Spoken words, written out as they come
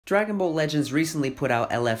Dragon Ball Legends recently put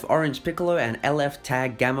out LF Orange Piccolo and LF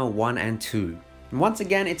Tag Gamma 1 and 2. And once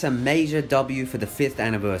again, it's a major W for the 5th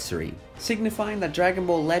anniversary, signifying that Dragon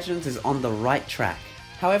Ball Legends is on the right track.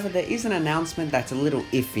 However, there is an announcement that's a little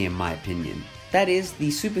iffy in my opinion. That is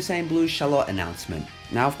the Super Saiyan Blue Shallot announcement.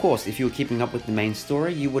 Now of course, if you were keeping up with the main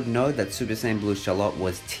story, you would know that Super Saiyan Blue Shallot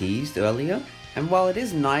was teased earlier. And while it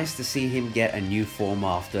is nice to see him get a new form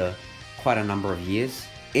after quite a number of years,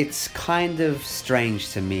 it's kind of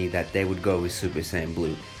strange to me that they would go with Super Saiyan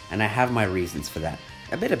Blue, and I have my reasons for that.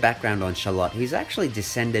 A bit of background on Shallot: he's actually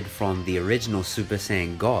descended from the original Super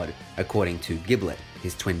Saiyan God, according to Giblet,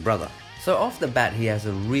 his twin brother. So off the bat, he has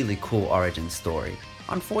a really cool origin story.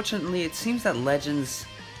 Unfortunately, it seems that Legends,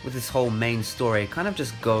 with this whole main story, kind of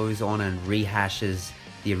just goes on and rehashes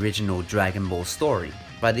the original Dragon Ball story.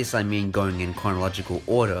 By this I mean going in chronological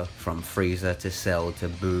order, from Frieza to Cell to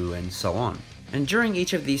Buu and so on. And during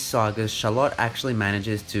each of these sagas, Shallot actually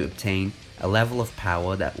manages to obtain a level of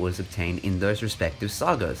power that was obtained in those respective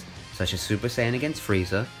sagas, such as Super Saiyan against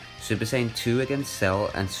Frieza, Super Saiyan 2 against Cell,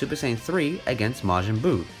 and Super Saiyan 3 against Majin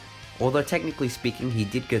Buu. Although technically speaking, he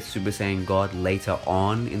did get Super Saiyan God later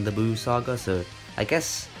on in the Buu saga, so I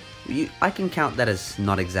guess I can count that as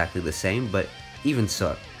not exactly the same, but even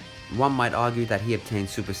so. One might argue that he obtained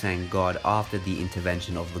Super Saiyan God after the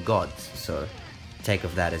intervention of the gods, so take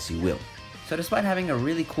of that as you will. So despite having a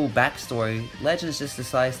really cool backstory, Legends just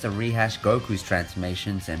decides to rehash Goku's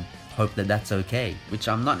transformations and hope that that's okay. Which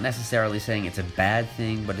I'm not necessarily saying it's a bad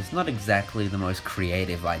thing, but it's not exactly the most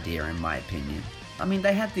creative idea in my opinion. I mean,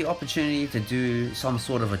 they had the opportunity to do some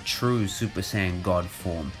sort of a true Super Saiyan God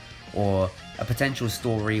form, or a potential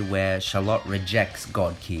story where Shallot rejects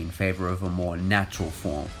God Ki in favor of a more natural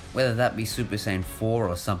form. Whether that be Super Saiyan 4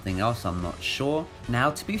 or something else, I'm not sure.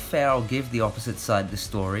 Now, to be fair, I'll give the opposite side the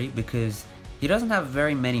story, because he doesn't have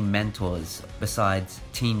very many mentors besides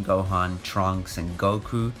Team Gohan, Trunks, and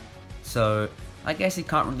Goku, so I guess he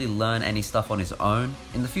can't really learn any stuff on his own.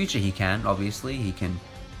 In the future he can, obviously, he can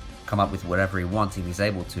come up with whatever he wants if he's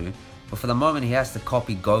able to, but for the moment he has to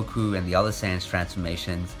copy Goku and the other Saiyans'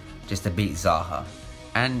 transformations just to beat Zaha.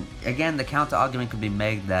 And again, the counter argument could be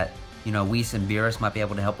made that, you know, Whis and Beerus might be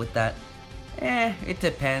able to help with that. It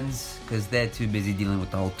depends, because they're too busy dealing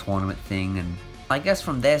with the whole tournament thing, and I guess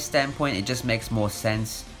from their standpoint it just makes more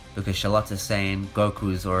sense, because Shallot is saying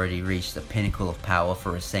Goku has already reached the pinnacle of power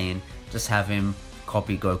for a Saiyan, just have him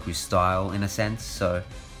copy Goku's style in a sense, so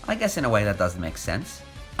I guess in a way that does make sense.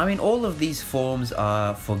 I mean, all of these forms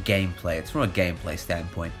are for gameplay, it's from a gameplay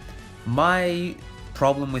standpoint. My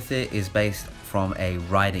problem with it is based from a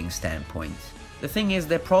writing standpoint. The thing is,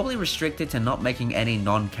 they're probably restricted to not making any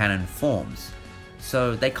non-canon forms,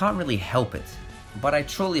 so they can't really help it. But I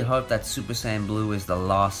truly hope that Super Saiyan Blue is the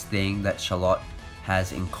last thing that Shallot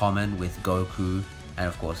has in common with Goku and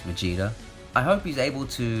of course Vegeta. I hope he's able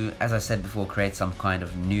to, as I said before, create some kind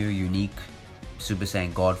of new, unique Super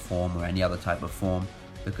Saiyan God form or any other type of form,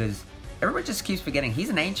 because everybody just keeps forgetting he's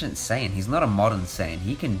an ancient Saiyan, he's not a modern Saiyan.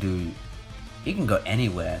 He can go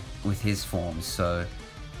anywhere with his forms, so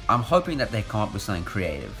I'm hoping that they come up with something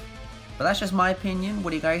creative. But that's just my opinion.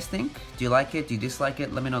 What do you guys think? Do you like it? Do you dislike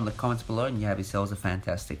it? Let me know in the comments below, and you have yourselves a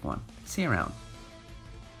fantastic one. See you around.